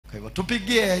hivyo.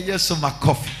 Tupigie Yesu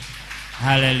makofi.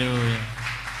 Hallelujah.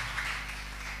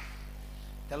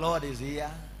 The Lord is here.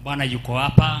 Bwana yuko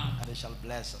hapa And he shall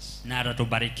bless us. na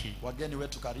atatubariki. Wageni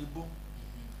wetu karibu,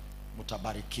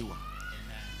 mutabarikiwa.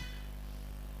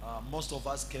 Most of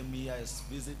us came here as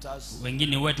visitors.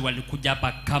 Wengine wetu walikuja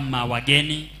hapa kama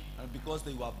wageni, And because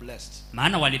they were blessed,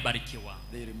 maana walibarikiwa,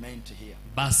 they remained here.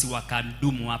 basi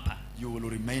wakadumu hapa. You will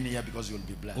remain here because you will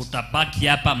be blessed. Utabaki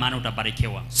hapa maana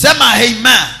utabarikiwa. Sema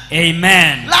amen.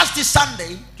 Amen. Last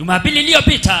Sunday, Jumapili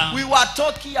iliyopita we were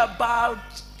talking about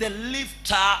the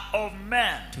lifter of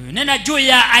men. tunena juu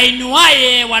ya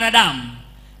ainuaye wanadamu.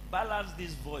 Balance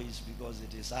this voice because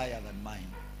it is higher than mine.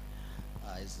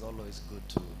 It's always good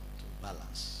to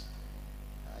balance.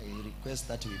 I request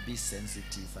that we be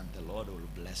sensitive and the Lord will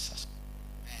bless us.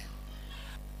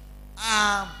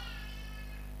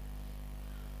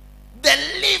 The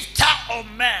lifter of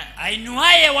men.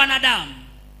 Ainuaye wanadamu.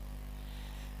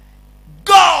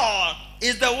 God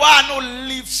is the one who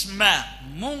lifts man.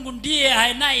 Mungu ndiye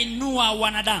anayeinua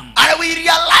wanadamu. And we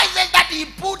realize that he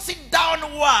puts it down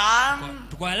one.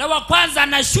 Tukaelewa kwanza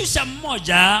anashusha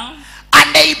mmoja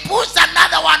And he puts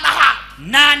another one up.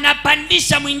 na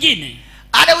anapandisha mwingine.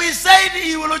 And we said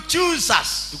he will choose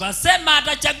us. Tukasema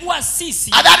atachagua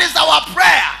sisi. And that is our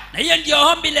prayer. Na hiyo ndio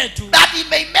ombi letu. That he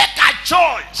may make a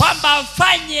choice. Kwamba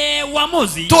afanye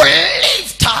uamuzi. To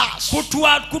lift us.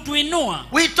 Kutuinua.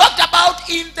 We talked about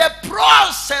in the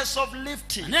process of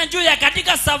lifting. Na juu ya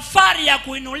katika safari ya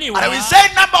kuinuliwa. And we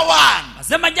said number one.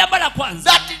 Nasema jambo la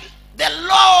kwanza. That the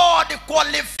Lord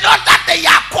qualifies. Not that they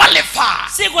are qualified.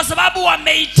 Si kwa sababu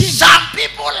wamehitimu. Some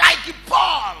people like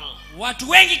Paul. Watu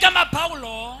wengi kama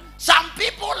Paulo. Some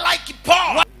people like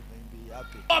Paul.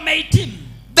 Wamehitimu.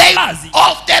 They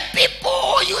of the people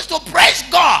who used to praise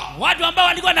God. Watu ambao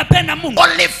walikuwa wanapenda Mungu.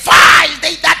 Qualifies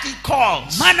they that he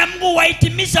calls. Maana Mungu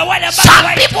wahitimisha wale ambao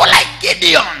some people like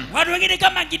Gideon. Watu wengine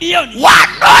kama Gideoni. Were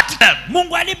not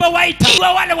Mungu alipowaita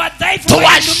wale wadhaifu to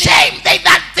ashame they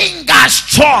that think are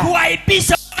strong.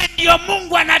 Kuaibisha ndio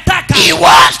Mungu anataka. He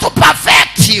wants to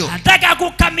perfect you. Anataka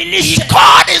kukamilisha. He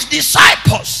called his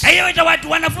disciples. Hiyo ita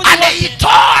watu wanafunzi and he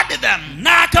told them.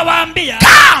 Na akawaambia.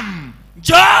 Come.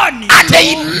 Johnny. And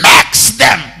he makes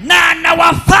them. Na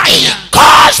anawafanya. He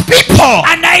calls people.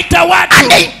 Anaita watu.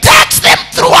 And he takes them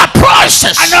through a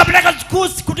process. Anawapeleka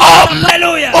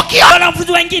hallelujah.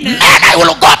 Wanafunzi wengine. Then I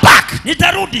will go back.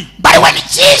 Nitarudi. But when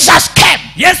Jesus came.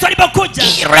 Yesu alipokuja.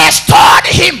 He restored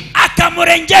him.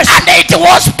 Akamrejesha. And it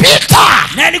was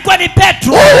Peter. Na ilikuwa ni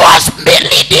Petro. Who was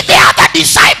leading the other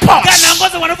disciples.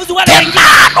 Kanaongoza wanafunzi wale wengine. The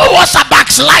man who was a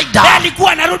backslider.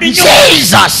 Alikuwa anarudi nyuma.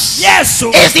 Jesus. Yesu.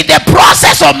 Is in the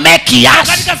process of making us.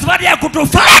 Katika safari ya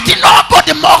kutufanya. Let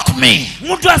nobody mock me.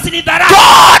 Mtu asinidharau.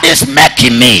 God is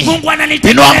making me. Mungu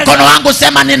ananitengeneza. Inua mkono wangu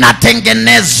sema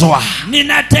ninatengenezwa.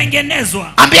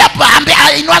 Ninatengenezwa.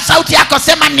 Ambia inua sauti yako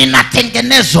sema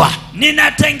ninatengenezwa.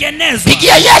 Ninatengenezwa.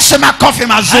 Pigia Yesu makofi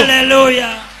mazuri.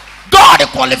 Hallelujah. God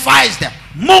qualifies them.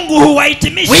 Mungu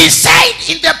huwahitimisha. We said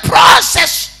in the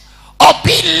process of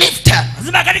being lifted.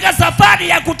 Lazima katika safari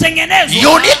ya kutengenezwa.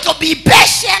 You need to be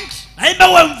patient. Lazima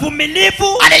uwe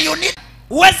mvumilivu. And you need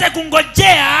uweze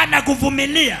kungojea na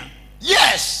kuvumilia.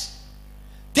 Yes.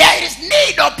 There is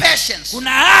need of patience.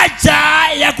 Kuna haja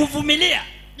ya kuvumilia.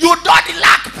 You don't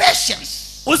lack patience.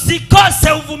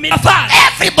 Usikose uvumilivu.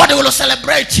 Everybody will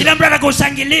celebrate you. Kila mtu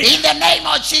atakushangilia. In the name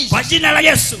of Jesus. Kwa jina la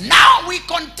Yesu. Now we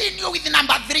continue with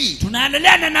number 3.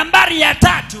 Tunaendelea na nambari ya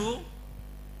 3.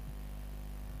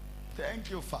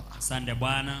 Thank you, Father. Asante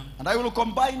Bwana. And I will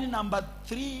combine number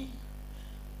 3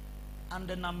 and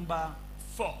the number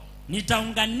 4.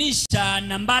 Nitaunganisha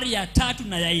nambari ya 3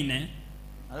 na ya 4. And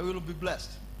I will be blessed.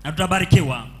 Na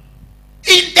tutabarikiwa.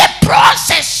 In the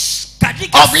process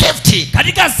of lifting.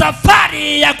 Katika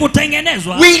safari ya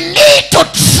kutengenezwa. We need to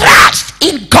trust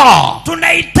in God.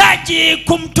 Tunahitaji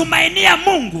kumtumainia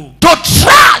Mungu. To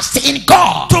trust in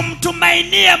God.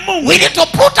 Tumtumainie Mungu. We need to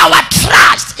put our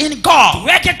trust in God.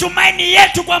 Tuweke tumaini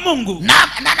yetu kwa Mungu. Na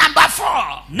number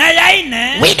 4. Na ya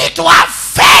 4. We need to have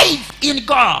faith in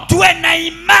God. Tuwe na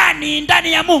imani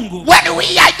ndani ya Mungu. When we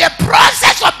are in the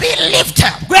process of being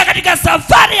lifted. Kwa katika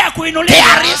safari ya kuinuliwa.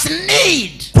 There is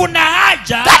need. Kuna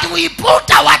haja. That we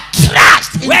put our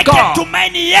trust in weke God.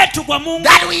 tumaini yetu kwa Mungu.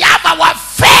 That we have our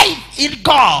faith in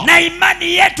God. Na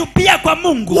imani yetu pia kwa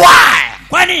Mungu. Why?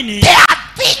 Kwa nini? There are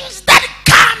things that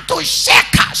come to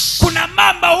shake us. Kuna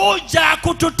mambo huja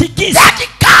kututikisa. That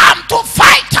come to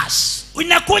fight us.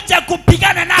 Inakuja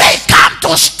kupigana nasi. They come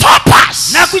to stop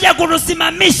us. Na kuja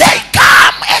kutusimamisha. They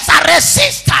come as a are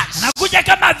resistance. anakuja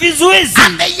kama vizuizi,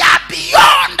 And they are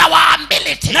beyond our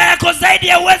ability. na yako zaidi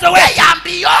ya uwezo They wetu, are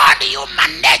beyond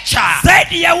human nature.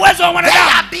 zaidi ya uwezo wa They mwanadamu,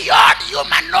 are beyond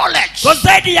human knowledge. kwa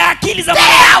zaidi ya akili za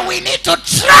mwanadamu. There we need to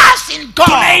trust in God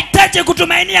Tunahitaji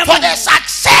kutumainia for Mungu the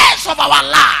success of our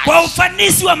lives. kwa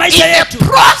ufanisi wa In maisha the yetu,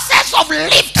 process of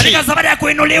lifting, katika safari ya we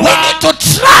kuinuliwa. need to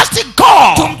trust in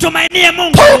God. Tumtumainie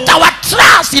Mungu, Put our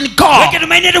trust in God. weke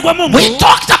tumaini letu kwa Mungu. We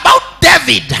talked about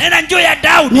David. Nena njoo ya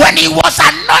Daudi, When he was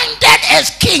anointed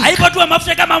as king, alipotua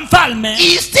mafuta kama mfalme,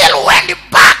 he still went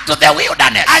back to the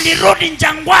wilderness. alirudi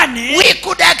jangwani. We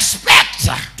could expect,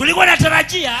 Tulikuwa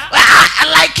natarajia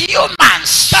like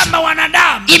humans, kama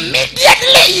wanadamu,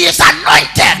 immediately he is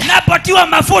anointed, napotiwa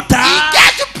mafuta he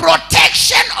gets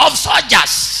protection of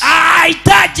soldiers.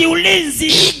 ahitaji ulinzi,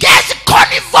 He gets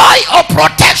convoy of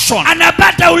protection.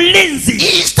 anapata ulinzi,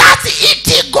 He starts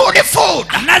eating good food.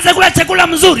 anaanza kula chakula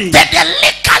mzuri, The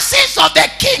delicacies of the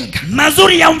king.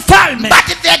 mazuri ya mfalme. But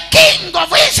the king of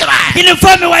Israel, Ili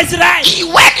mfalme wa Israeli he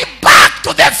went back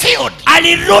to the field.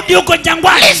 alirudi huko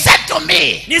jangwani. Listen to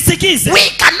me. Nisikize, We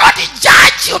cannot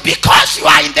judge you because you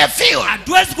are in the field.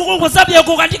 hatuwezi kukuhukumu kwa sababu ya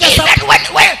uko katika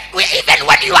Even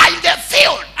when you are in the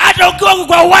field, hata ukiwa uko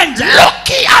kwa uwanja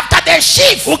looking after the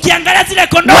sheep, ukiangalia zile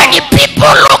kondoo, when the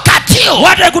people look at you,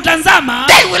 watu wakutazama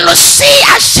they will see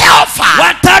a shepherd.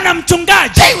 wataona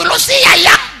mchungaji, They will see a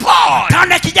young boy.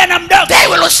 wataona kijana mdogo, They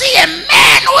will see a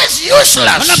man who is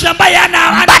useless. mtu ambaye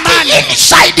hana But maana.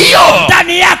 inside you,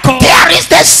 Ndani yako there is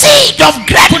the seed of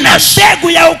greatness. mbegu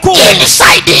ya ukuu,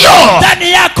 Inside you,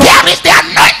 ndani yako there is the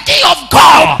anointing of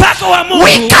God. mpaka wa Mungu.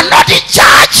 We cannot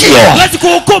judge you Huwezi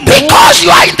kuhukumu because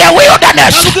you are in the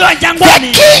wilderness. ukiwa The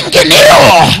jangwani. king in you,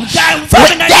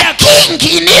 Mfalme ndani the yako,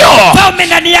 king in you mfalme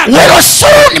ndani yako will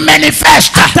soon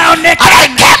manifest. And I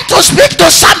ataonekana. came to speak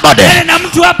to somebody Nene na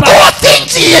mtu hapa who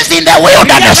thinks he is in the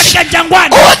wilderness, katika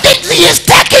jangwani, who thinks he is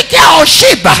taking care of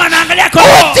sheep, kama anaangalia who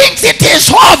kondoo, thinks it is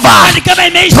over, ni kama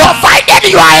imeisha,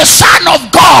 provided you are a son of ni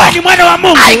God. mwana wa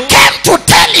Mungu. I came to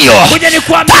tell you Kuja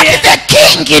nikuambie that the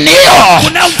king in you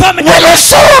kuna mfalme ndani will yako,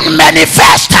 soon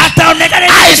manifest. ataonekana.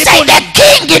 I say the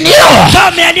king in you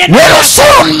Mfalme aliye ndani will yako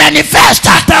soon manifest.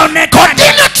 ataonekana.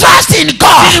 Continue trusting Ili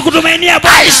God. kutumainia I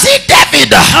Bwana. see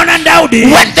David Naona Daudi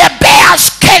when the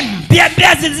bears came,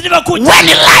 pia zilivyokuja, when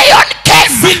lion came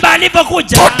simba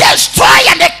alipokuja to destroy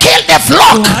and kill the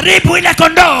flock, haribu ile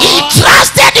kondoo, he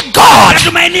trusted God.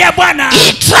 tumainia Bwana,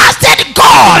 He trusted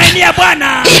God. tumainia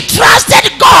Bwana, He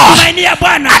trusted God. tumainia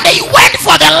Bwana, And he went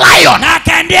for the lion. na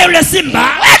akaendea yule simba,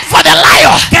 Went for the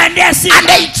lion. akaendea And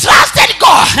simba, he trusted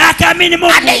God. na akaamini And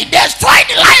Mungu, he destroyed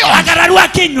the lion. akararua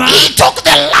kinywa, He took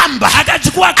the lamb.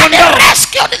 akachukua And he kondoo,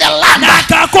 rescued the lamb. na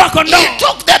akaokoa kondoo, He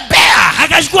took the bear.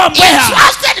 akachukua He mbweha,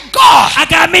 trusted God.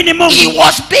 akaamini He Mungu,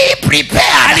 was being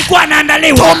prepared alikuwa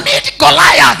anaandaliwa to meet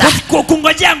Goliath.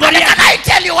 kungojea And Goliathi. can I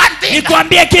tell you one thing?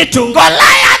 Nikwambie kitu,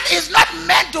 Goliath is not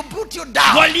meant to put you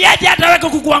down. Goliathi hataweka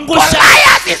kukuangusha,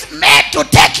 Goliath is meant to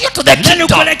take you to the nani kingdom.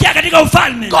 kuelekea katika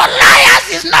ufalme. Goliath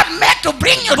is not meant to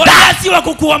bring you down. Goliathi wa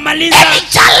kukuamaliza. Any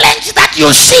challenge that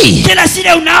you see, Kila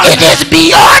shida it unaona is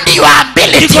beyond your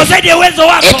ability. iko zaidi ya uwezo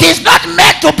wako, It is not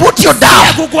meant to put you ya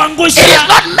down. kukuangusha, It is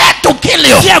not meant to kill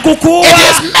you. ya kukuua, It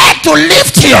is meant to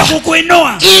lift you. ya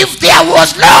kukuinua. If there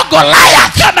was no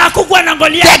Goliath, Kama hakukuwa na the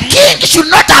Goliathi, king should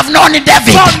not have known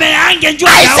David. mfalme angejua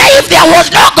I Daudi. say if there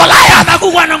was no Kama Goliath,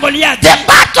 hakukuwa na Goliathi, the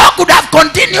battle could have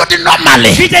continued normally.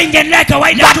 vita ingeendelea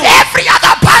kawaida But tu. every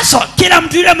other person, Kila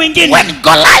mtu yule mwingine, when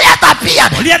Goliath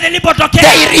appeared, Goliathi they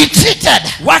ilipotokea, retreated.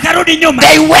 wakarudi nyuma,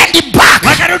 They went back.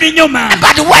 wakarudi nyuma.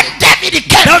 But when David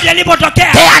came, Daudi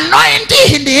alipotokea, the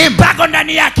anointing in him, pako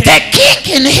ndani yake, the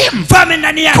king in him, mfalme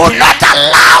ndani could yake, not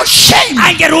allow shame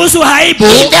angeruhusu haibu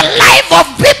in the life of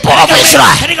people of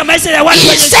Israel. katika maisha ya watu He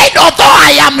wenye said, although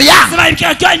I am young, sema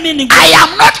ikiwa mimi I am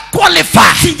not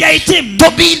qualified sijahitimu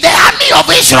to be in the army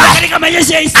of Israel. katika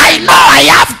majeshi ya I Israeli, know I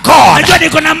have God. najua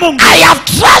niko na Mungu, I have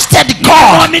trusted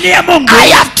God. mwaminia Mungu, I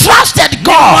have trusted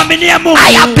God. mwaminia Mungu,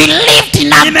 I have believed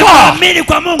in a God nimemwamini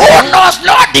kwa Mungu, who knows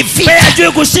no defeat. yeye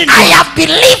hajui kushindwa, I have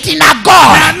believed in a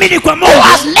God naamini kwa who Mungu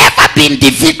has never been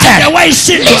defeated. hajawahi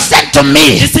shindwa. Listen to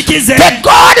me. Nisikize, The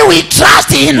God we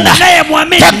trust in, the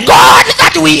tunayemwamini God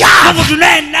that we have, Mungu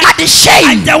tunaye naye had shame.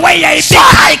 hajawahi So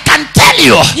aibika. I can tell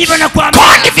you Hivyo nakuambia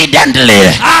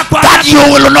confidently kwa that you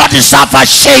will not suffer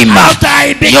shame.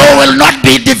 hautaaibika, You will not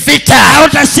be defeated.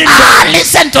 hautashindwa.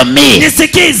 Listen to me.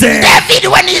 Nisikize, David,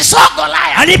 when he saw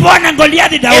Goliath, alipoona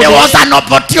Goliathi, it Daudi was an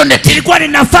opportunity. ilikuwa ni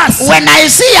nafasi. When I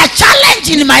see a challenge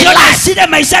in my Ukiona life, shida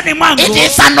maishani mwangu, it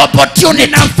is an ni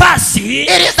opportunity. nafasi, It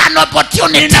is an ni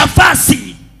opportunity.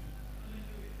 nafasi.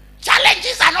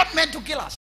 Challenges are not meant to kill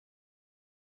us.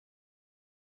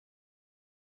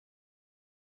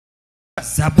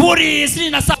 Zaburi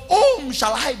 27. Whom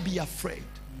shall I be afraid?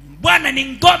 Bwana ni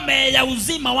ngome ya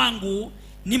uzima wangu,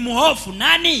 ni mhofu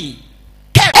nani?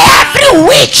 Every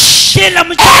witch, Kila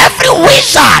mchawi, every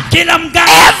wizard, kila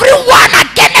mganga, everyone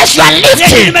against your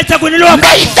lifting, nimechaguliwa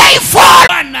may they fall.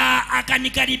 Bwana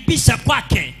akanikaribisha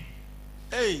kwake.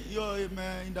 Hey, you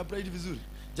interpret vizuri.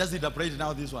 Just interpret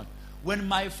now this one. When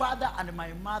my father and my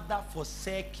mother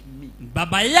forsake me.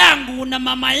 Baba yangu na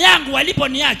mama yangu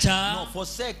waliponiacha. No,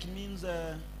 forsake means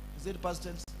is it past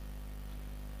tense?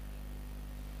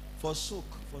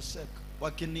 Forsake.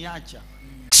 Wakiniacha.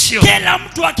 Kila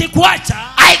mtu akikuacha.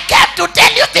 I came to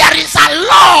tell you there is a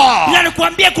law.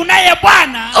 Ninakuambia kunaye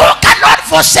Bwana Who cannot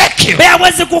forsake you?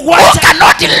 hawezi Who kukuacha.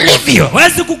 cannot leave you?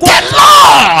 Hawezi The kukuacha.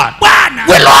 Lord Bwana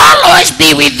will always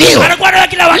be with you. anakuwa nawe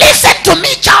kila wakati. Listen to me,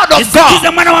 child of Nisikize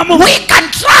God. mwana wa Mungu. We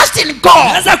can trust in God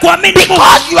Naweza kuamini Mungu.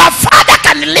 because your father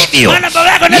can leave you. Maana baba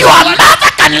yako anaweza Your kukuacha.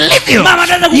 mother can leave you. Mama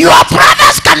anaweza kukuacha. Your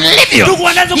brothers can leave you. Ndugu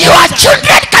wanaweza Your kukuacha.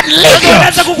 children can leave Ndugu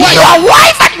wanaweza you. kukuacha. Your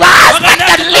wife and your husband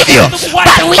Wanaweza can leave you.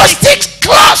 kukuacha. But we stick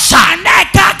closer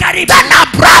Anayekaa karibu than a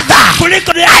brother.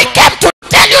 kuliko I came to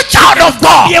tell you, child of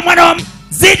God, ndiye mwana wa Mungu.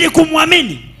 Zidi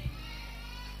kumwamini.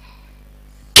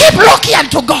 keep looking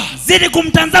unto God. Zidi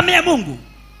kumtazamia Mungu.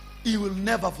 He will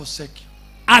never forsake you.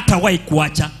 Hatawahi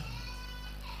kuacha.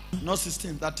 No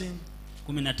 16, 13.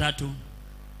 13.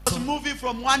 Was moving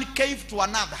from one cave to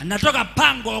another. Anatoka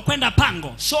pango kwenda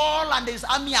pango. Saul and his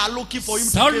army are looking for him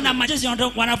to Sauli kill na him. majeshi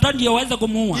wanafuta ndio waweze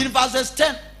kumuua. In verses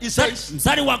 10, he says,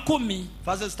 Mstari wa 10,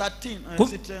 verses 13, Kum-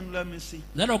 is it 10? Let me see.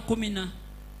 mstari wa 10 na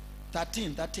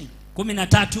 13.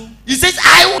 13. He says,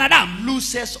 I will Mwanadamu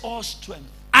loses all strength,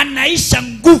 anaisha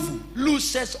nguvu,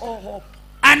 loses all hope.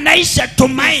 anaisha His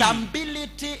tumaini,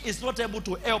 ability is not able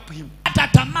to help him. hata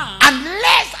tamaa.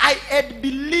 Unless I had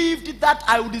believed that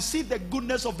I would see the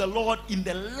goodness of the Lord in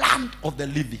the land of the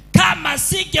living. Kama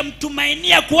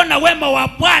singemtumainia kuona wema wa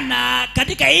Bwana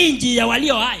katika nchi ya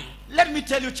walio hai. Let me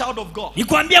tell you, child of God,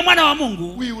 Nikwambia mwana wa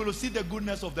Mungu, we will see the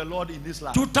goodness of the Lord in this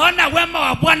land. tutaona wema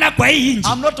wa Bwana kwa hii nchi.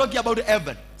 I'm not talking about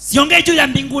heaven. Siongei juu ya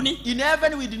mbinguni. In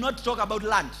heaven, we did not talk about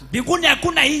land. Mbinguni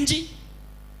hakuna nchi.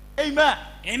 Amen.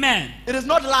 Amen. It is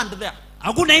not land there.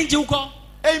 Hakuna nchi huko.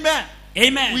 Amen.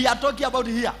 Amen. We are talking about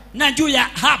here. Na juu ya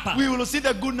hapa We will see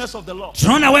the goodness of the Lord.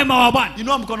 tunaona wema wa Bwana.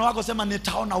 Inua mkono wako, sema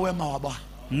nitaona wema wa Bwana.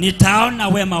 Nitaona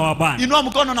wema wa Bwana. Inua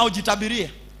mkono na ujitabirie.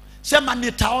 Sema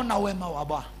nitaona wema wa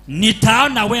Bwana.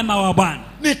 Nitaona wema wa Bwana.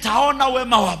 Nitaona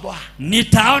wema wa Bwana.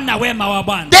 Nitaona wema wa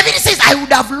Bwana. David says, I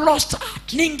would have lost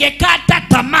heart Ningekata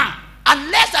tamaa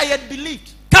Unless I had believed.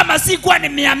 kama sikuwa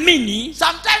nimeamini.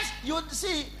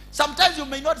 Sometimes you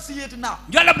may not see it now.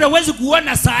 Ndio labda huwezi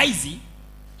kuona saa hizi,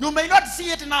 You may not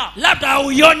see it now. labda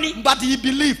hauioni, But he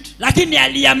believed. lakini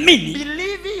aliamini.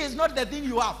 Believing is not the thing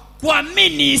you have.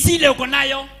 Kuamini si ile uko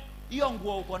nayo. Hiyo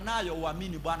nguo uko nayo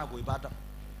uamini Bwana kuipata.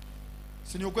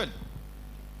 Si ni ukweli?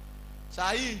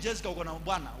 Saa hii Jessica uko na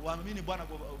Bwana, uamini Bwana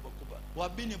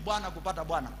uamini Bwana kupata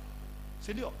Bwana.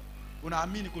 Si ndio?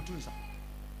 Unaamini kutunza.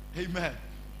 Amen.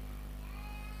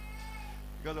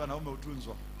 Because wanaume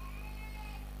utunzwa.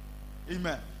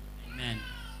 Amen. Amen.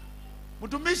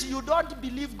 Mtumishi, you don't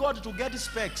believe God to get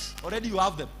specs. Already you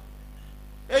have them.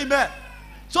 Amen.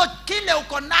 So kile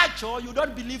uko nacho, you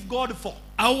don't believe God for.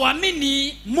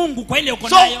 Auamini Mungu kwa ile uko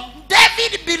So nayo.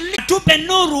 David believed Tupe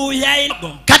nuru ya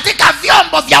ego katika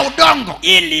vyombo vya udongo.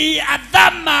 ili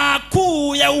adhama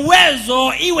kuu ya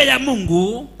uwezo iwe ya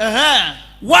Mungu,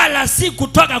 wala si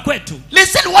kutoka kwetu.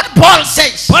 Listen what Paul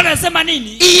says. Bwana anasema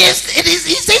nini? He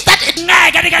says that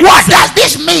Ng'aa katika what giza. does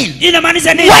this mean?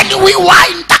 Inamaanisha nini? When we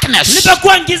were in darkness,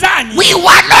 Tulipokuwa gizani, we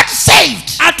were not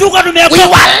saved. hatukuwa We tumeokoka.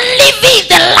 were living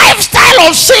the lifestyle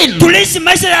of sin. Tuliishi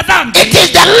maisha ya dhambi. It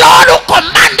is the Lord who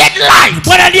commanded light.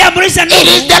 Bwana aliamrisha It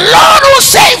is nuru. the Lord who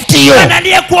saved you. Bwana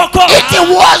aliyekuokoa. It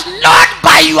was not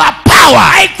by your power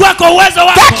Haikuwa kwa uwezo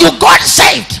that you wako got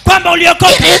saved. kwamba It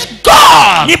uliokoka. is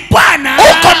God Ni Bwana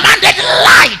who commanded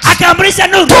light akaamrisha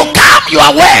to nuru come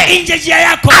your way. nje njia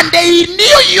yako, And he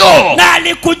knew you. na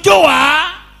alikujua.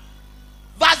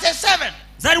 Verse 7.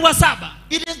 Mstari wa 7,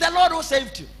 It is the Lord who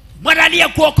saved you. Bwana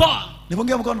aliyekuokoa.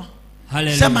 Nipungie mkono.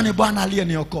 Haleluya. Sema ni Bwana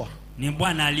aliyeniokoa. Ni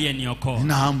Bwana aliyeniokoa.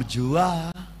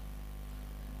 Namjua.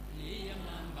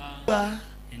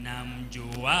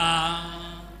 Ninamjua.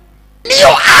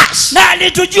 Knew us Na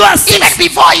alitujua even sisi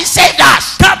before he saved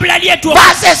us. kabla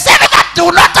aliyetuokoa. Verse 7 that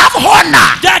do not have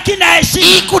honor. Lakini na He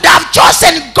heshima. could have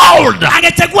chosen gold.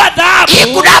 Angechagua He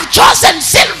dhahabu. could have chosen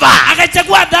silver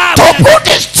Angechagua to dhahabu. put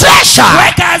his treasure.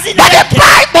 Weka hazina But the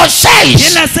yake. Bible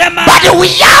says, Inasema but we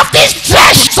have this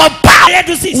treasure of power.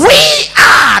 yetu sisi. We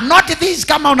are not this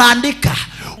kama unaandika.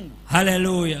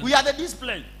 Hallelujah. We are the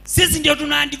display. Sisi ndio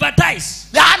tuna advertise.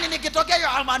 Yani nikitokea hiyo,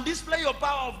 I'm on display your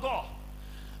power of God.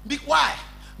 Why?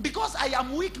 Because I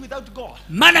am weak without God.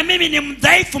 Maana mimi ni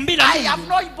mdhaifu bila Mungu. I have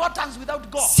no importance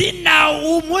without God. Sina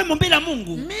umuhimu bila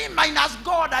Mungu. Me minus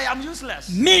God, I am useless.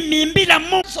 Mimi bila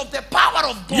Mungu. Of the power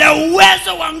of God. Ya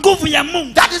uwezo wa nguvu ya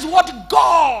Mungu. That is what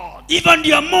God. Hivyo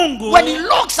ndio Mungu. When he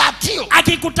looks at you.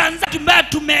 Akikutanzama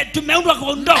tumeundwa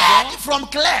kwa udongo. From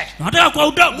clay. Tunatoka kwa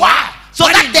udongo. Why? So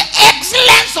that the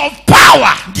excellence of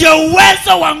power. Ndio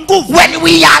uwezo wa nguvu. When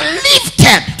we are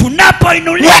lifted.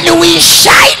 Tunapoinuliwa. When we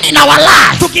shine in our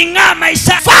life. Tuking'aa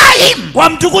maisha. For him.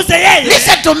 Wamtukuze yeye.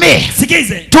 Listen to me.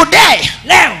 Sikize. Today.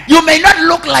 Leo. You may not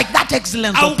look like that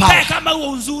excellence of power. Kama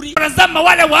huo uzuri. Tazama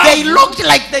wale wao. They looked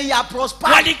like they are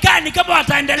prospering. Walikaa ni kama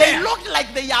wataendelea. They looked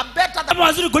like they are better than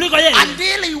wazuri kuliko yeye.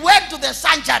 Until he went to the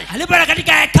sanctuary. Alipoenda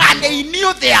katika hekalu. And they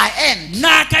knew their end.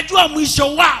 Na akajua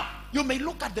mwisho wao. You may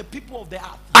look at the people of the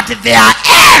earth. But their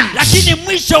end. Lakini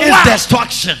mwisho wao is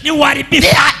destruction. Ni uharibifu.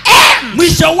 Their end.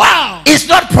 Mwisho wao is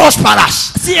not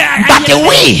prosperous. But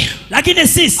we. Lakini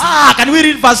sisi. Can we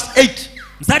read verse 8?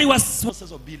 Mstari wa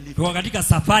kwa katika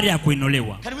safari ya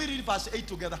kuinuliwa. Can we read verse 8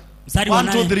 together? Mstari wa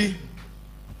 1 2 3.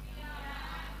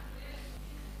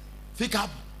 Pick up.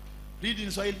 Read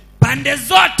in Swahili. Pande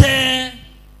zote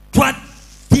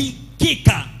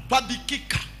twadhikika.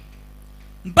 Twadhikika.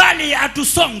 Mbali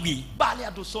hatusongwi. Mbali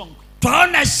hatusongwi.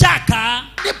 Twaona shaka.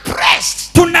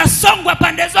 Depressed. Tunasongwa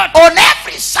pande zote. On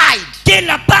every side.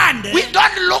 Kila pande. We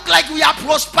don't look like we are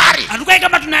prospering. Hatukai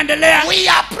kama tunaendelea. We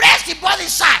are pressed in both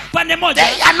sides. Pande moja.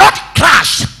 They are not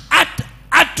crushed.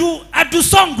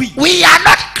 Atusongwi. We are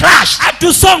not crushed.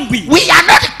 Atusongwi. We are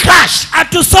not crushed.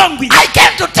 Atusongwi. I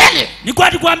came to tell you. Nilikuwa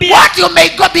nikwambia. What you may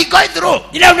be going through.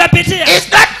 Ile unapitia.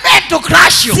 It's not meant to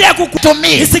crush you. To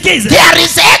me. Nisikize. There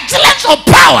is excellence of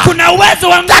power. Kuna uwezo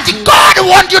wa that God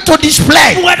wants you to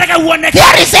display. Mungu anataka uone.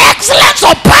 There is excellence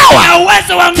of power. Kuna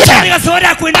uwezo wa Mungu katika safari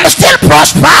ya kuinuka. Still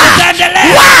prosper.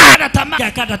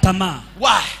 Why? Kata tamaa.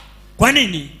 Why? Kwa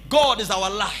nini? God is our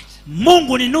light.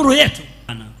 Mungu ni nuru yetu.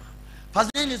 Verse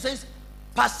 9 says,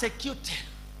 persecuted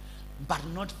but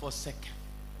not forsaken,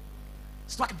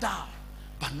 struck down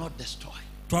but not destroyed.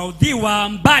 Twaudhiwa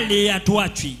mbali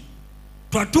hatuachwi,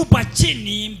 twatupa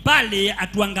chini mbali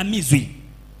hatuangamizwi.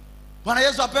 Bwana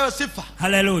Yesu apewe sifa.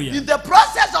 Hallelujah. In the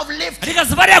process of lifting, katika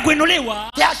safari ya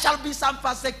kuinuliwa, there shall be some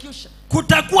persecution.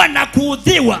 Kutakuwa na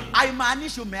kuudhiwa.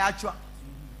 Haimaanishi umeachwa.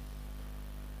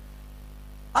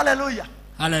 Hallelujah.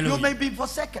 Hallelujah. You may be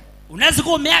forsaken. Unaweza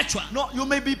kuwa umeachwa. No, you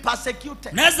may be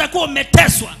persecuted. Unaweza kuwa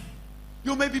umeteswa.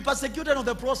 You may be persecuted on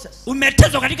the process.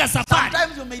 Umeteswa katika safari.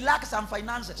 Sometimes you may lack some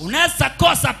finances. Unaweza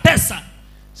kosa pesa.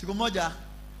 Siku moja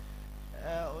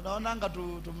unaonanga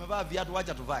tumevaa viatu,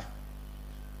 wacha tuvae.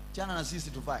 Achana na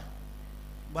sisi tuvae.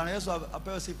 Bwana Yesu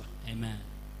apewe sifa. Amen.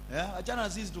 Achana na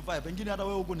sisi tuvae. Pengine hata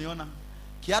wewe huko niona.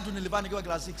 Kiatu nilivaa nikiwa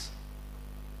class 6.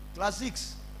 Class 6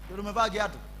 ndio tumevaa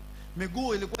kiatu.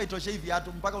 Miguu ilikuwa itoshe hivi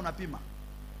viatu mpaka unapima.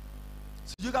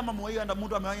 Sijui kama mmoja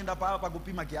mtu ameenda hapa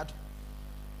kupima kiatu.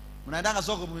 Unaendanga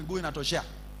soko miguu inatoshea.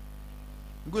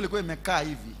 Miguu ilikuwa imekaa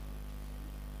hivi.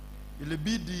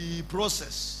 Ilibidi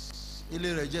process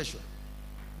ili rejeshwe.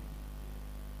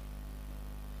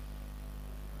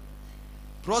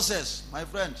 Process, my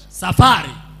friend.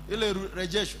 Safari Ile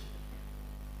rejeshwe.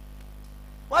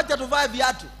 Wacha tuvae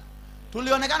viatu.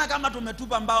 Tulionekana kama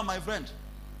tumetupa mbao, my friend.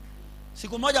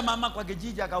 Siku moja mama kwa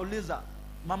kijiji akauliza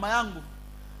mama yangu,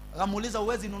 akamuuliza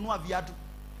uwezi nunua viatu?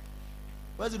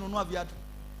 Uwezi nunua viatu?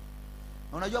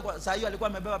 Na unajua kwa saa hiyo alikuwa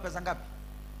amebeba pesa ngapi?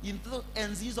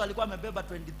 Enzi hizo alikuwa amebeba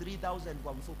 23,000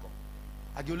 kwa mfuko.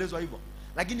 Akiulizwa hivyo.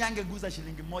 Lakini angeguza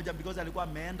shilingi moja because alikuwa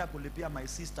ameenda kulipia my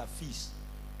sister fees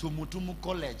Tumutumu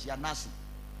College ya nasi.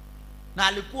 Na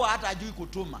alikuwa hata hajui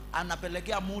kutuma,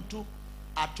 anapelekea mtu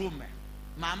atume.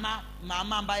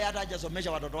 Mama ambaye hata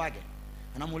hajasomesha watoto wake.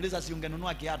 Anamuuliza si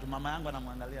ungenunua kiatu? Mama yangu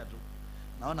anamwangalia tu.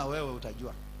 Naona wewe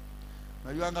utajua.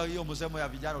 Unajua anga hiyo msemo ya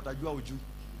vijana, utajua ujui.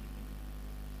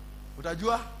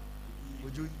 Utajua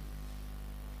ujui.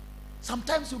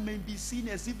 Sometimes you may be seen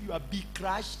as if you are being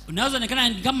crushed. Unaweza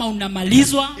onekana kama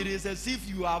unamalizwa. It is as if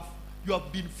you have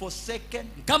been forsaken.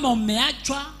 Kama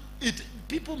umeachwa.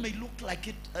 People may look like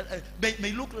it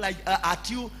may look like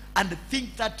at you and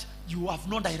think that you have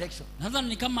no direction.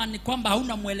 Nadhani ni kwamba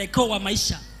hauna mwelekeo wa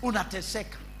maisha.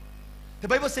 Unateseka. The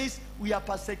Bible says we are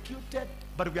persecuted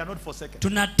but we are not forsaken.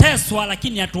 Tunateswa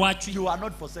lakini hatuachwi. You are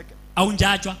not forsaken.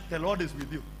 Haunjaachwa. The Lord is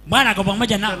with you. Bwana yuko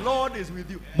pamoja nawe. The Lord is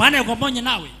with you. Bwana yuko pamoja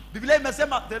nawe. Biblia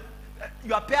imesema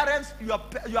Your parents, your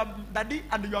daddy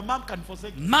and your mom can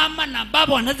forsake you. Mama na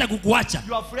baba wanaweza kukuacha.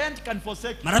 Your friend can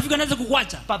forsake you. Marafiki wanaweza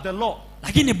kukuacha. But the Lord.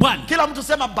 Lakini Bwana. Kila mtu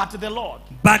sema but the Lord.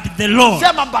 But the Lord.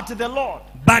 Sema but the Lord.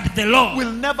 But the Lord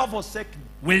will never forsake me.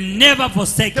 will never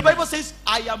forsake The me. Bible says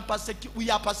we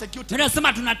are persecuted.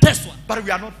 Tunasema tunateswa. But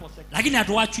we are not forsaken. Lakini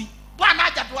hatuachwi. Bwana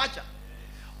hajatuacha.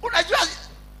 Unajua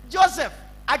Joseph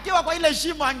akiwa kwa ile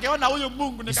shimo angeona huyu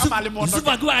Mungu ni kama alimuondoa.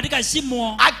 Yusufu akiwa katika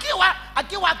shimo,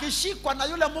 akiwa akishikwa na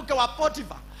yule mke wa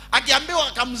Potifa,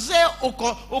 akiambiwa kamzee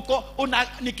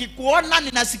nikikuona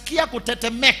ninasikia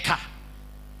kutetemeka.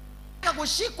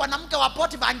 Kushikwa na mke wa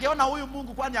Potifa angeona huyu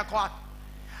Mungu kwani yako wapi?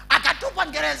 Akatupwa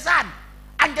gerezani,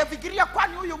 angefikiria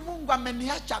kwani huyu Mungu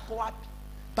ameniacha kwa wapi?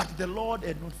 But the Lord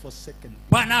had not forsaken me.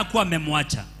 Bwana hakuwa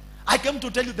amemwacha. I came to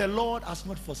tell you the Lord has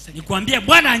not forsaken. Nikwambie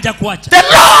Bwana hajakuacha. The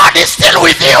Lord is still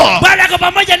with you. Bwana ako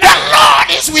pamoja The nami. Lord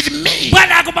is with me.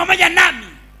 Bwana ako pamoja nami.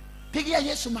 Pigia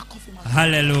Yesu makofi.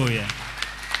 Hallelujah.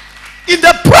 In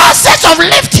the process of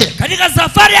lifting, Katika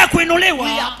safari ya We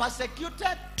kuinuliwa, are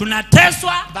persecuted,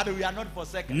 tunateswa but we are not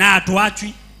forsaken. na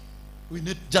hatuachwi. We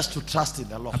need just to trust in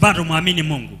the Lord. Hapa tumwamini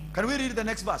Mungu. Can we read the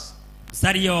next verse?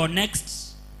 Mstari yo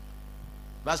next.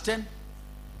 Verse 10.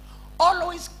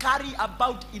 Always carry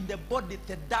about in the body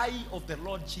the die of the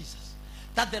Lord Jesus,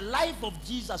 that the life of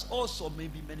Jesus also may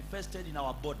be manifested in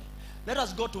our body. Let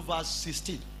us go to verse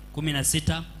 16.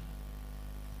 16.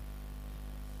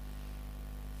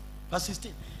 Verse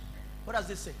 16. What does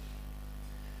this say?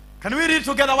 Can we read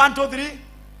together? 1, 2, 3.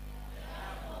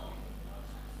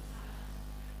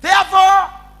 Therefore,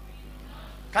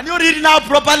 can you read now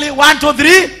properly? 1, 2,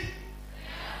 3.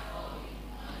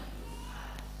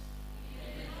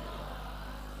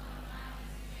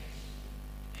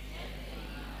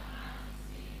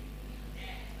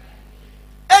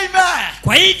 Amen.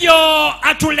 Kwa hivyo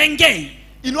atulengei.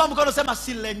 Inua mkono sema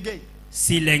silengei.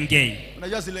 Silengei.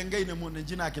 Unajua silengei ni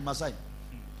jina ya Kimasai.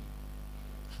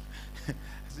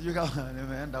 Sijui kama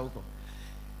nimeenda huko.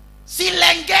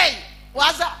 Silengei.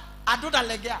 Waza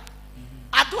hatutalegea.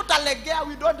 Hatutalegea,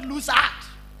 we don't lose heart.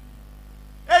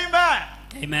 Amen.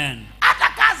 Amen. Hata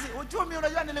kazi, uchumi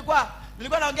unajua nilikuwa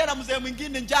naongea na mzee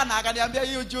mwingine jana akaniambia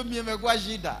hii uchumi imekuwa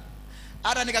shida.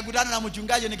 Hata nikakutana na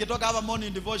mchungaji nikitoka hapa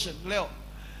morning devotion leo.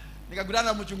 Nikakutana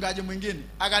na mchungaji mwingine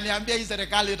akaniambia hii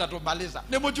serikali itatumaliza.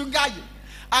 Ni mchungaji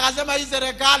akasema hii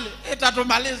serikali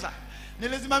itatumaliza.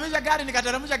 Nilisimamisha gari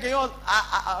nikateremsha kioo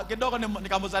kidogo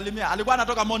nikamsalimia. Alikuwa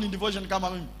anatoka morning devotion kama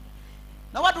mimi.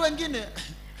 Na watu wengine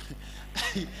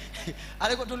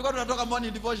tulikuwa tunatoka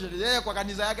morning devotion yeye kwa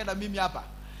kanisa yake na mimi hapa.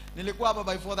 Nilikuwa hapa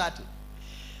by 4:30.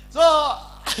 So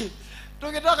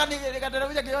tukitoka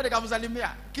nikateremsha kioo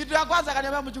nikamsalimia. Kitu ya kwanza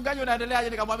akaniambia mchungaji unaendeleaje?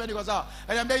 Nikamwambia niko sawa.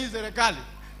 Akaniambia hii serikali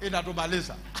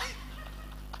inatumaliza.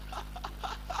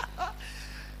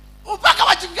 Upaka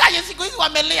wachungaji siku hizi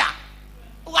wamelia.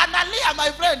 Wanalia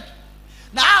my friend.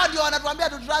 Na hao ndio wanatuambia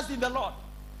to trust in the Lord.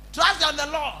 Trust on the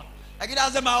Lord. Lakini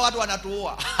anasema watu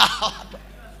wanatuua.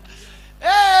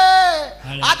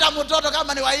 Hata mtoto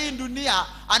kama ni wa hii dunia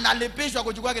analipishwa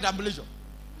kuchukua kitambulisho.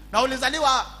 Na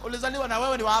ulizaliwa na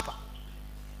wewe ni wa hapa.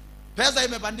 Pesa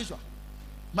imepandishwa.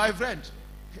 My friend.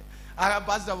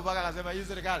 Pastor Abubakar akasema hii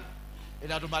serikali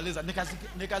inatumaliza.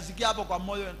 Nikasikia hapo kwa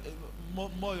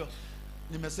moyo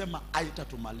nimesema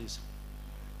haitatumaliza.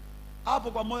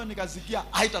 Hapo kwa moyo nikasikia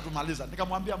haitatumaliza.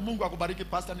 Nikamwambia Mungu akubariki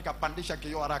pastor, nikapandisha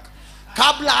kioo haraka.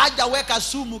 Kabla hajaweka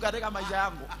sumu katika maisha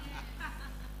yangu.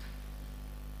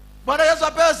 Bwana Yesu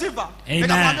apewe sifa.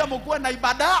 Nikamwambia mkuwe na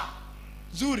ibada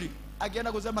nzuri.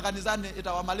 Akienda kusema kanisani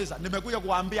itawamaliza. Nimekuja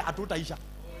kuwaambia hatutaisha.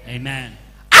 Amen.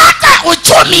 hata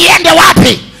uchumi iende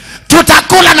wapi,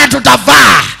 tutakula na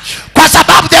tutavaa, kwa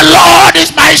sababu the Lord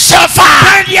is my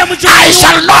shepherd. I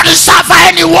shall not suffer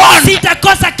anyone.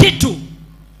 Sitakosa kitu.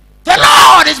 The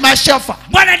Lord is my shepherd.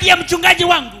 Bwana ndiye mchungaji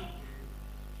wangu.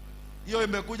 Hiyo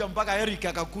imekuja mpaka Eric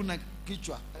akakuna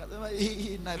kichwa. Akasema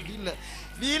hii na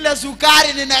vile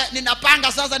sukari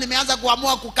ninapanga sasa, nimeanza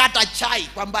kuamua kukata chai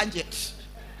kwa mbanje.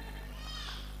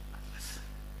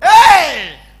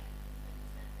 Hey!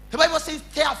 The Bible says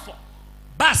therefore.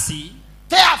 Basi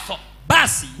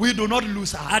We do not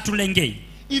lose heart. Hatulengei.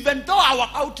 Even though our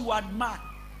outward man,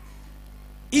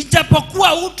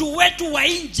 ijapokuwa utu wetu wa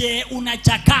nje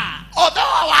unachakaa.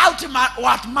 Although our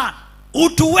outward man,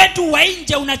 utu wetu wa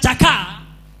nje unachakaa.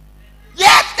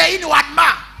 Yet the inward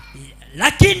man,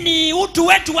 lakini utu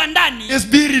wetu wa ndani is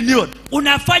being renewed.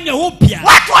 Unafanywa upya.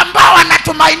 Watu ambao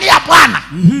wanatumainia Bwana,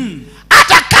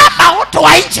 hata kama utu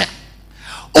wa nje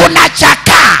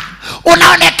unachakaa,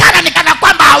 unaonekana ni kana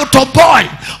kwamba hautoboi,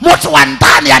 mtu wa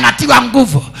ndani anatiwa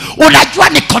nguvu. Unajua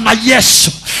niko na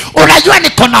Yesu, unajua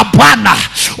niko na Bwana,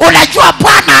 unajua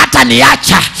Bwana hata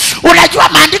niacha, Unajua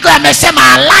maandiko yamesema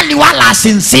halali wala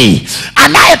asinzi.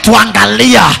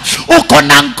 Anayetuangalia, uko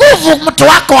na nguvu mtu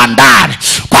wako wa ndani.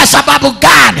 Kwa sababu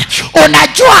gani?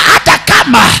 Unajua hata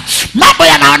kama mambo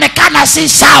yanaonekana si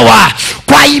sawa,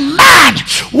 kwa imani,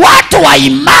 watu wa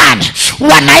imani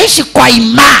wanaishi kwa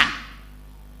imani.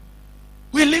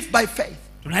 We live by faith.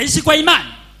 Tunaishi kwa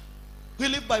imani. We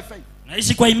live by faith.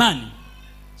 Tunaishi kwa imani.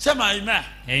 Sema amen.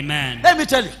 Amen. Let me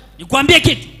tell you. Nikwambie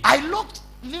kitu. I looked,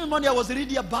 this morning I was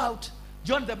reading about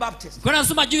John the Baptist. Kuna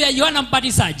nasoma juu ya Yohana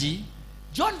Mbatizaji.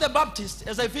 John the Baptist,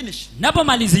 as I finish,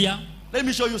 Napomalizia, let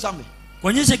me show you something.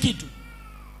 kuonyesha kitu.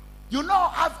 You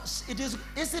know, it is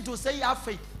easy to say have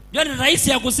faith. Ndio ni rahisi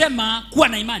ya kusema kuwa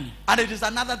na imani. And it is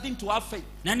another thing to have faith.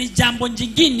 Na ni jambo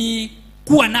jingine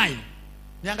kuwa nayo.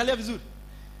 Niangalia vizuri.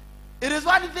 It is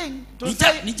one thing to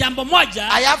say ni jambo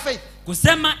moja I have faith.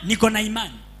 Kusema niko na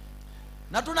imani.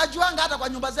 Na tunajuanga hata kwa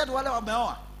nyumba zetu wale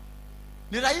wameoa.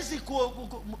 Ni rahisi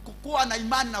kuwa na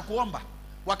imani na kuomba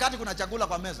wakati kuna chakula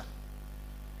kwa meza.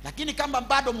 Lakini kama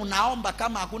bado mnaomba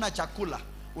kama hakuna chakula,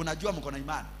 unajua mko na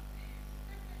imani.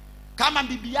 Kama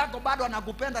bibi yako bado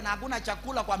anakupenda na hakuna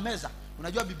chakula kwa meza,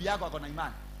 unajua bibi yako ako na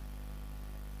imani.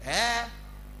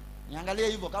 Niangalie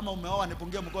hivyo. Kama umeoa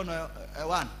nipungie mkono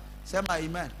hewani. Sema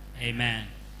amen. Amen.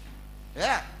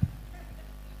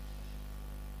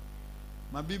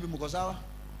 Mabibi mko sawa?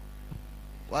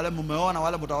 Wale mumeoa na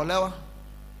wale mtaolewa,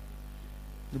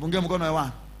 nipungie mkono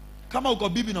hewani. Kama uko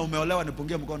bibi na umeolewa,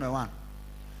 nipungie mkono hewani.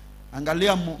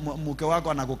 Angalia mke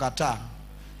wako anakukataa.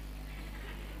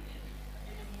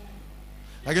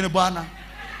 Lakini Bwana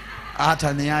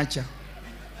hata niacha.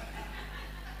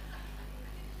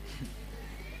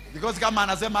 Because kama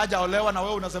anasema hajaolewa na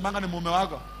wewe unasemanga ni mume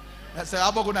wako, sasa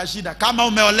hapo kuna shida. Kama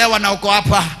umeolewa na uko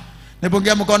hapa,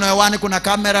 nipungie mkono hewani, kuna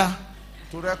kamera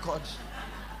to record.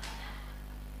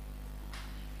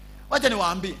 Wacha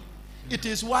niwaambie, it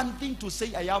is one thing to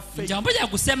say I have faith. Jambo moja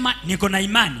kusema niko na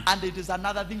imani. And it is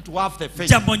another thing to have the faith.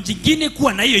 Jambo jingine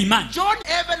kuwa na hiyo imani. John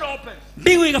heaven opens.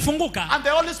 Mbingu ikafunguka. And the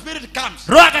Holy Spirit comes.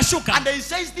 Roho akashuka. And he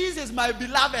says, this is my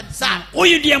beloved son.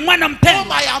 Huyu ndiye mwana mpendwa.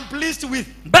 Whom I am pleased with.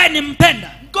 Ambaye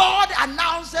nimpenda. God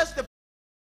announces the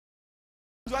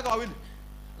wake wawili.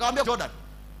 Akamwambia Jordan.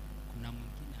 Kuna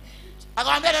mwingine.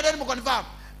 Akamwambia nendeni mkonfirm.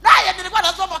 Naye nilikuwa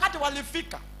nasoma wakati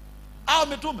walifika au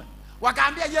mitume.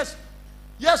 Wakaambia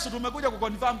Yesu tumekuja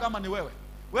kukonfirm kama ni wewe.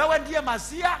 Wewe ndiye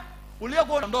Masia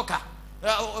uliyekuondoka.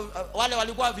 Wale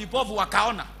walikuwa vipofu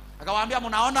wakaona. Akawaambia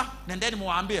mnaona, nendeni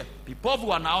muwaambie. Vipofu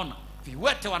wanaona,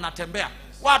 viwete wanatembea,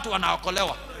 watu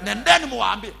wanaokolewa. Nendeni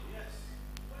muwaambie.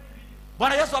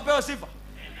 Bwana Yesu apewe sifa.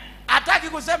 Hataki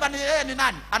kusema ni yeye ni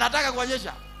nani, anataka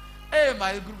kuonyesha.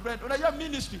 My good friend, unajua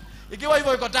ministry ikiwa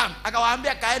hivyo iko tamu.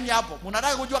 Akawaambia kaeni hapo.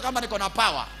 Mnataka kujua kama niko na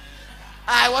power.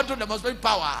 I want to demonstrate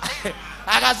power.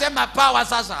 Akasema power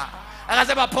sasa.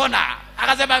 Akasema pona.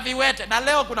 Akasema viwete. Na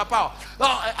leo kuna power.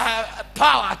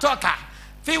 Power toka.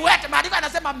 Viwete, maandiko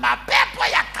yanasema mapepo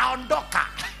yakaondoka.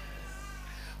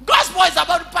 Gospel is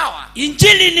about power.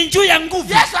 Injili ni juu ya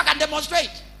nguvu. Yesu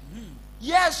akademonstrate.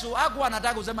 Yesu hakuwa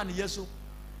anataka kusema ni Yesu.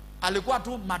 Alikuwa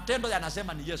tu matendo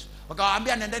yanasema ni Yesu.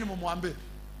 Wakawaambia nendeni mumwambie.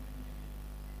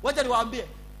 Wacha niwaambie.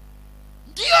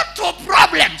 Due to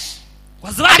problems,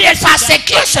 kwa sababu ya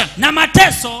persecution na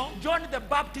mateso, John the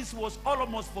Baptist was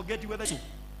almost forgetting whether he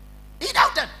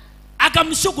doubted.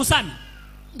 Akamshuku sana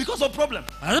because of problem.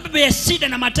 Kwa sababu ya shida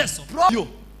na mateso. You.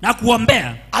 Na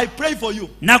kuombea. I pray for you.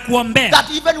 Na kuombea. That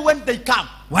even when they come,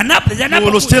 you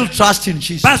will still trust in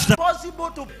Jesus.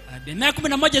 Possible to. Biblia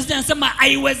 11 zinasema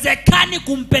haiwezekani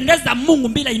kumpendeza Mungu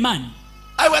bila imani.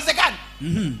 Haiwezekani.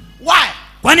 Why?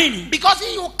 Kwa nini? Because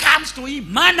he who comes to him,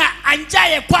 maana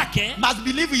anjaye kwake must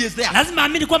believe he is there. Lazima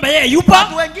amini kwamba yeye yupo.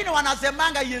 Watu wengine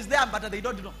wanasemanga he is there but they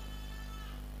don't know.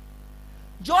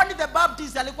 John the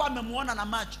Baptist alikuwa amemuona na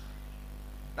macho,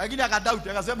 lakini akadoubt,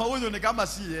 akasema huyu ni kama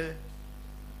si yeye.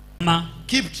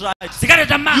 Keep trying. Sikate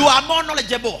tamaa. You are more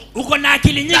knowledgeable. Uko na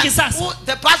akili nyingi sasa.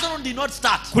 The person who did not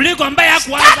start. Kuliko ambaye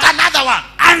hakuanza. Start another one.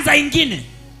 Anza ingine.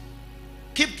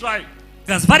 Keep trying.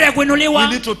 Safari ya kuinuliwa. We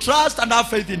need to trust and have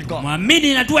faith in God.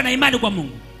 Muamini na tuwe na imani kwa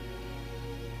Mungu.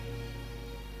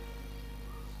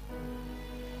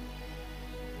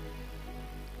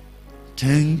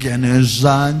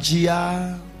 Tengeneza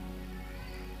njia,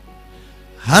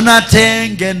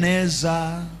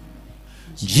 anatengeneza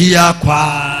njia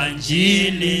kwa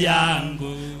ajili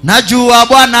yangu. Najua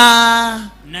Bwana,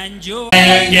 najua.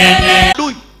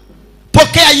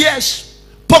 Pokea Yesu,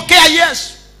 pokea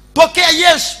Yesu, pokea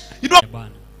Yesu. Bwana.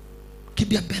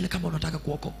 Kimbia mbele kama unataka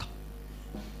kuokoka.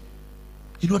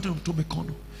 Inua tu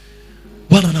mikono.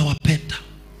 Bwana anawapenda.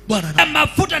 Bwana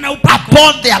mafuta na upako.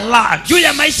 upon their lives. juu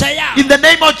ya maisha yao. In the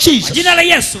name of Jesus, Jina la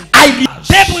Yesu. I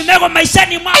Pepo imewekwa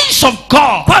maishani mwao grace of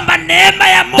God kwamba neema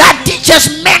ya Mungu, that teaches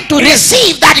men to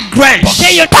receive that grace.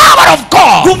 Okay. Power of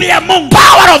God. nguvu ya Mungu,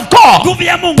 Power of God. nguvu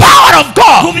ya Mungu, Power of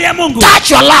God. nguvu ya Mungu,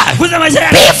 Touch your life. guza maisha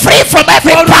Be yako. free from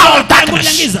every Kuwa huru power of kutoka nguvu ya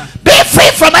darkness. giza. Be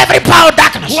free from every power of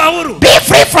darkness. Kuwa huru. Be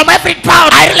free from every power.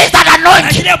 I release that anointing.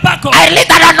 Achilia upako. I release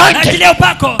that anointing. Achilia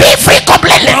upako. Be free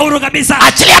completely. Kuwa huru kabisa.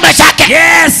 Achilia maisha yake.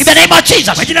 Yes. In the name of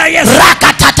Jesus. Kwa jina la Yesu.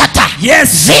 Rakatatata. Yes.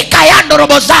 Zika yando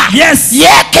roboza. Yes.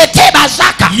 Yekete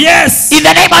bazaka. Yes. In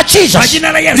the name of Jesus. Kwa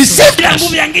jina la Yesu. Receive Kila this.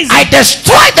 nguvu ya giza. I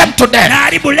destroy them today.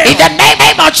 Naharibu leo. In the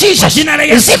name of Jesus. Kwa jina la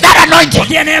Yesu. Receive that anointing.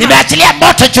 Pokea neema. Nimeachilia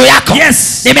moto juu yako.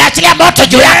 Yes. Nimeachilia moto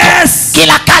juu yako. Yes.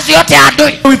 Kila kazi yote ya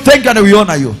adui. We thank you and we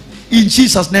honor you. In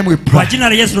Jesus name we Kwa pray. jina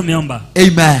la Yesu tumeomba.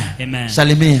 Amen. Amen.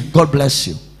 Salimia. God bless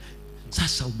you.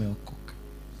 Sasa umeokoka.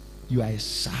 You are a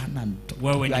son and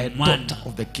Wewe you are a ni mwana. daughter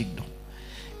of the kingdom.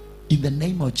 In the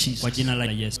name of Jesus. Kwa jina la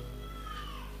Yesu.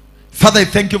 Father, I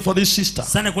thank you for this sister.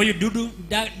 Sana kwa hiyo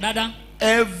dada,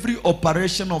 Every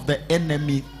operation of the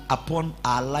enemy upon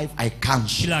our life, I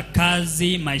cancel. kila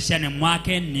kazi maishani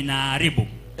mwake ninaharibu.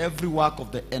 Every work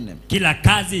of the enemy Kila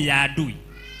kazi ya adui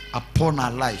upon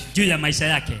our life, juu ya maisha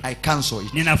yake I cancel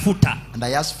it. ninafuta. And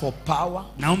I ask for power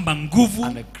Naomba nguvu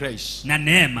and a grace na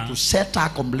neema to set her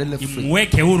completely free.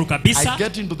 imweke huru kabisa. I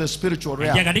get into the spiritual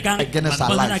Ingia realm katika against her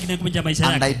mapambano life. ya kwenye maisha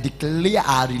And I yake. declare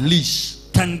our release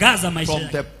Tangaza maisha from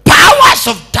yake. the powers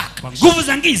of Kwa darkness. nguvu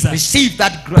za giza. Receive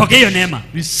that Pokea grace. hiyo neema.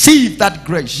 Receive that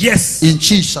grace. Yes. In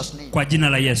Jesus' name. Kwa jina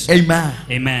la Yesu. Amen.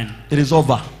 Amen. It is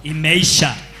over.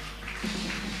 Imeisha.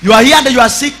 You are here and you are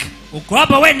sick. Uko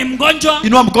hapa wewe ni mgonjwa.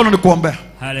 Inua mkono nikuombea.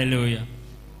 Hallelujah.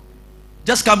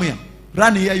 Just come here.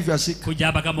 Run here if you are sick. Kuja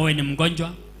hapa kama wewe ni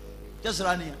mgonjwa. Just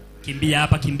run here. Kimbia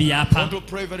hapa, kimbia I hapa. want to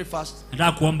pray very fast.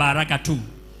 Nataka kuomba haraka tu.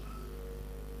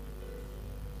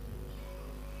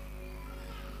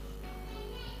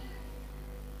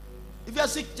 If you are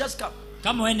sick, just come.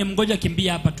 Kama wewe ni mgonjwa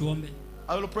kimbia hapa tuombe.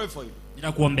 I will pray for you.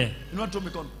 Nitakuombea. Inua tu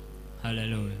mikono.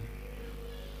 Hallelujah.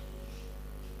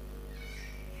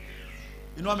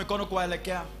 Inua mikono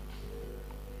kuelekea.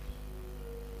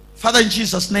 Father, in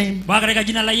Jesus' name. Bwana katika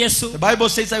jina la Yesu. The Bible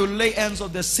says I will lay hands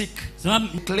of the sick. Sema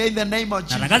Declare in the name of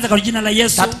Jesus natangaza kwa jina la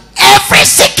Yesu. that every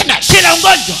sickness, Kila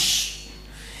ugonjwa,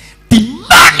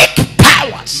 demonic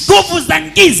powers, nguvu za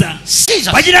giza Jesus,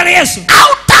 kwa jina la Yesu.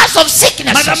 altars of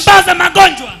sickness, Madambaza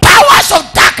magonjwa, powers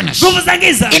of darkness, nguvu za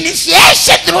giza.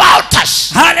 initiation throughout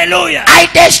us, Hallelujah. I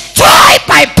destroy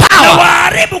by Na power.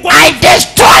 waharibu kwa I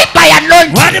destroy by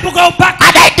anointing. waharibu kwa upako.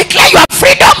 And I declare your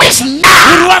freedom is Huru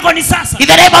now. wako ni sasa. In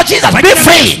the name of Jesus, Kwa be jina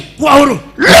la Yesu, free. kuwa huru.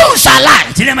 Lose our life.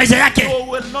 Achilia maisha yake. You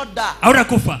will not die.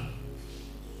 Hautakufa.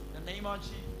 In the name of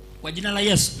Jesus. Kwa jina la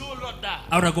Yesu. You will not die.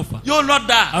 Hautakufa. You will not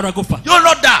die. Hautakufa. You will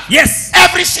not die. Yes.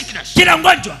 Every sickness, Kila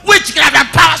ugonjwa, witchcraft and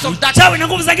powers of darkness. chawi na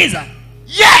nguvu za giza.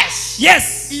 Yes.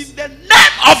 Yes. In the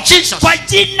name of Jesus, Kwa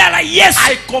jina la Yesu.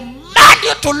 I command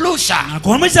you to loose her.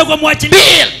 Nakuamrisha kwa Be mwachilie.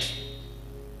 healed.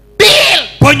 Be healed.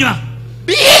 Ponywa.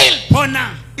 Be healed. Pona.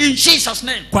 In Jesus'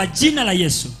 name. Kwa jina la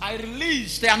Yesu. I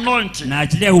release the anointing. Na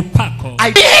achilia upako.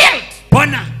 I be healed.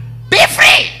 Pona. Be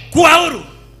free. Kuwa huru.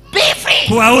 Be free.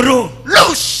 Kuwa huru.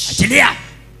 Loose. Achilia.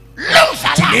 Lose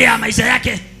her life. Achilia maisha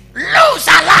yake.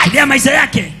 Lose her life. Achilia maisha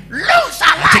yake. Lose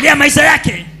her life. Achilia maisha yake.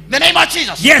 In the name of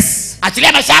Jesus. Yes.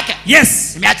 Achilia maisha yake.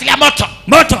 Yes. Nimeachilia moto.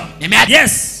 Moto. Yes.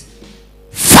 Yes.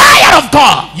 Fire of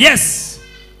God. Yes.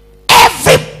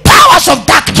 Every powers of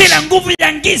darkness, Kila nguvu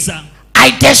ya giza.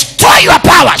 I destroy your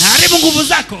powers. Haribu nguvu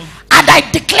zako. And I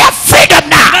declare freedom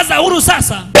now. Tangaza huru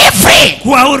sasa. Be free.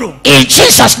 Kuwa huru. In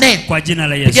Jesus' name. Kwa jina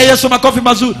la Pigia Yesu. Yesu makofi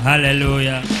mazuri.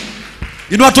 Hallelujah.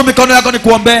 Inua tu mikono yako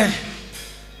nikuombee.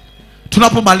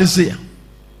 Tunapomalizia.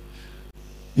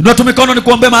 Inua tu mikono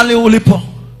nikuombee mahali ulipo.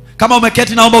 Kama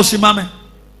umeketi naomba usimame.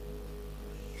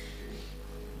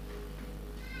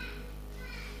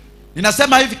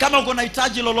 Ninasema hivi, kama uko na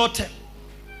hitaji lolote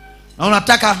na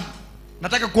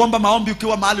nataka kuomba maombi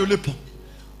ukiwa mahali ulipo,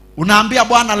 unaambia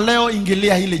Bwana, leo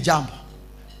ingilia hili jambo.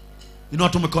 Inua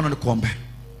tu mikono nikuombe.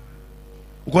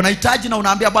 Uko na hitaji na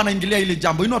unaambia Bwana, ingilia hili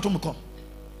jambo. Inua tu mikono.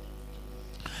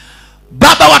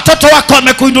 Baba, watoto wako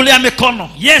wamekuinulia mikono.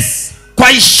 Yes.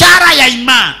 Kwa ishara ya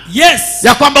imani. Yes.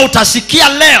 Ya kwamba utasikia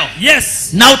leo. Yes.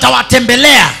 Na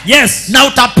utawatembelea. Yes. Na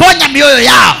utaponya mioyo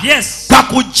yao. Yes. Kwa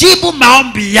kujibu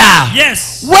maombi yao.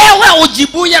 Yes. Wewe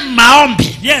ujibuye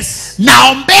maombi. Yes.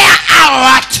 Naombea hao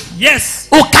watu. Yes.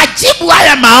 Ukajibu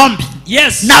haya maombi.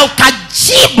 Yes. Na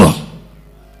ukajibu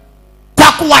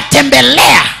kwa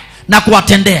kuwatembelea na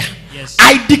kuwatendea. Yes.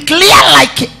 I declare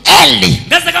like Eli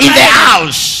in the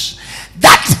house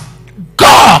that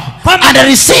God and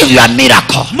receive your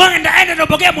miracle.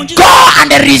 Go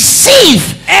and receive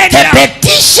the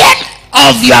petition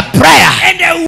of your prayer.